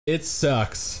It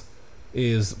sucks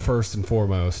is first and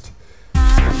foremost.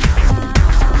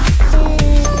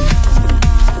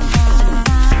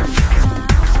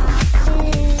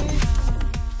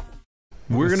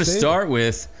 We're going to start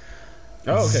with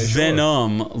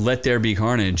Venom, sure. Let There Be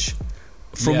Carnage.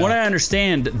 From what I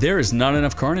understand, there is not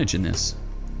enough Carnage in this.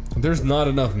 There's not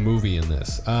enough movie in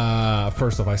this.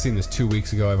 First off, I seen this 2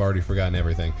 weeks ago. I've already forgotten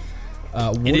everything.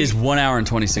 It is 1 hour and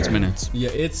 26 minutes. Yeah,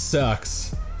 it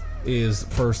sucks is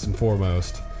first and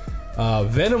foremost.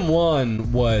 Venom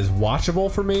 1 was watchable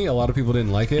for me. A lot of people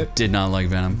didn't like it. Did not like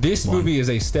Venom. This movie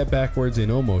is a step backwards in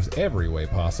almost every way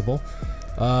possible.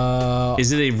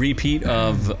 Is it a repeat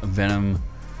of Venom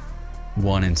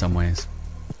 1 in some ways?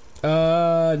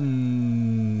 That's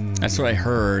what I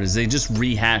heard. Is they just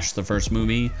rehash the first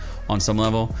movie on some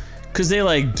level? Because they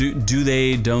like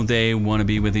don't they want to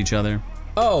be with each other?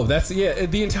 Oh, that's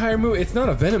the entire movie. It's not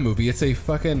a Venom movie. It's a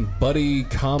fucking buddy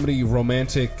comedy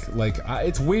romantic. Like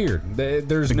it's weird.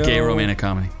 There's no gay romantic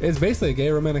comedy. It's basically a gay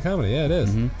romantic comedy. Yeah, it is.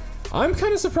 Mm-hmm. I'm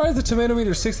kind of surprised the tomato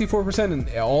meter is 64% and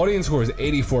audience score is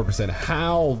 84%.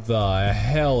 How the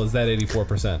hell is that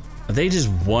 84%? They just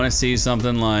want to see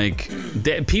something like...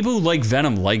 people who like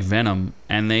Venom,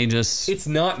 and they just... It's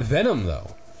not Venom,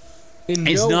 though.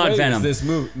 It's not Venom. Is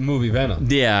this movie Venom?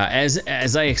 Yeah,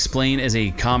 as I explained as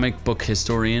a comic book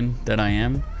historian that I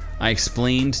am, I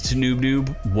explained to Noob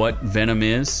Noob what Venom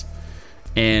is,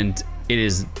 and it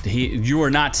is... you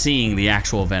are not seeing the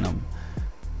actual Venom.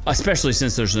 Especially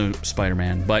since there's no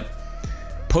Spider-Man, but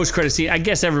post-credit scene, I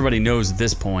guess everybody knows at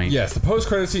this point. Yes, the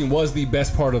post-credit scene was the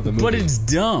best part of the movie. But it's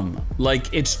dumb.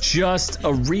 Like, it's just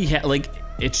a rehash. Like,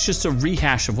 it's just a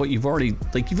rehash of what you've already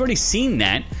seen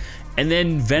that, and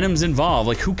then Venom's involved.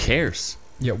 Like, who cares?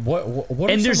 Yeah, what?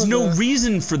 And there's no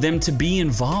reason for them to be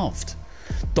involved.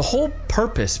 The whole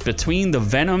purpose between the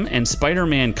Venom and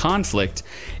Spider-Man conflict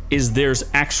is there's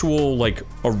actual, like,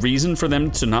 a reason for them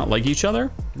to not like each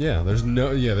other. Yeah, there's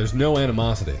no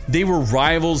animosity. They were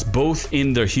rivals both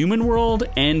in the human world,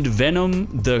 and Venom,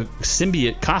 the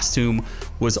symbiote costume,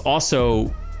 was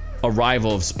also a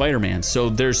rival of Spider-Man. So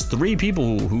there's three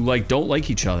people who like don't like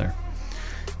each other.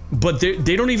 But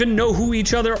they don't even know who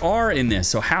each other are in this.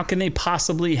 So how can they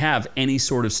possibly have any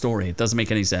sort of story? It doesn't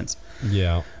make any sense.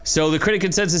 Yeah. So the critic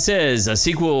consensus says a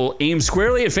sequel aimed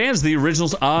squarely at fans of the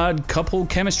original's odd couple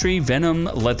chemistry. Venom,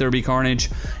 Let There Be Carnage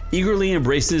eagerly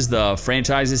embraces the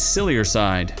franchise's sillier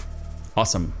side.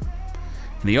 Awesome.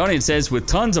 And the audience says, with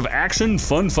tons of action,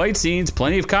 fun fight scenes,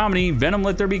 plenty of comedy, Venom,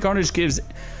 Let There Be Carnage gives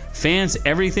fans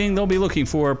everything they'll be looking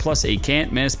for, plus a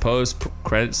can't-miss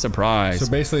post-credit surprise. So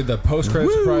basically, the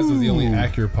post-credit surprise was the only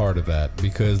accurate part of that,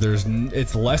 because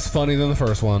it's less funny than the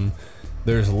first one.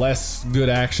 There's less good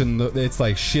action. It's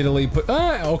like shittily put.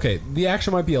 Okay, the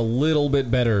action might be a little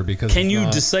bit better because. Can you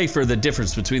decipher the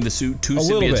difference between the two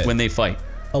symbiotes when they fight?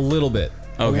 A little bit.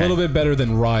 Okay. A little bit better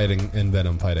than Riot and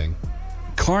Venom fighting.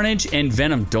 Carnage and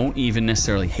Venom don't even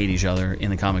necessarily hate each other in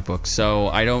the comic book, so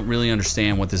I don't really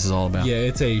understand what this is all about. Yeah,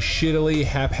 it's a shittily,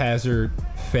 haphazard,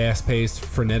 fast-paced,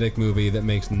 frenetic movie that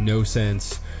makes no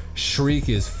sense. Shriek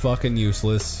is fucking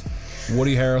useless.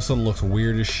 Woody Harrelson looks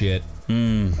weird as shit.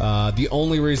 The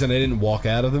only reason I didn't walk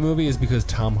out of the movie is because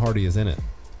Tom Hardy is in it.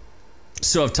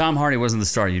 So if Tom Hardy wasn't the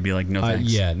star, you'd be like, no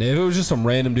thanks. Yeah, if it was just some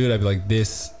random dude, I'd be like,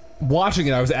 this... Watching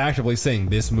it, I was actively saying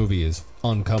this movie is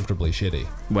uncomfortably shitty.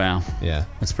 Wow. Yeah.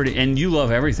 That's pretty... And you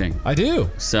love everything. I do.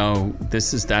 So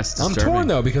that's disturbing. I'm torn,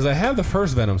 though, because I have the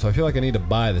first Venom, so I feel like I need to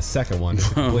buy the second one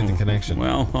to complete the connection.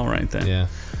 Well, all right, then. Yeah.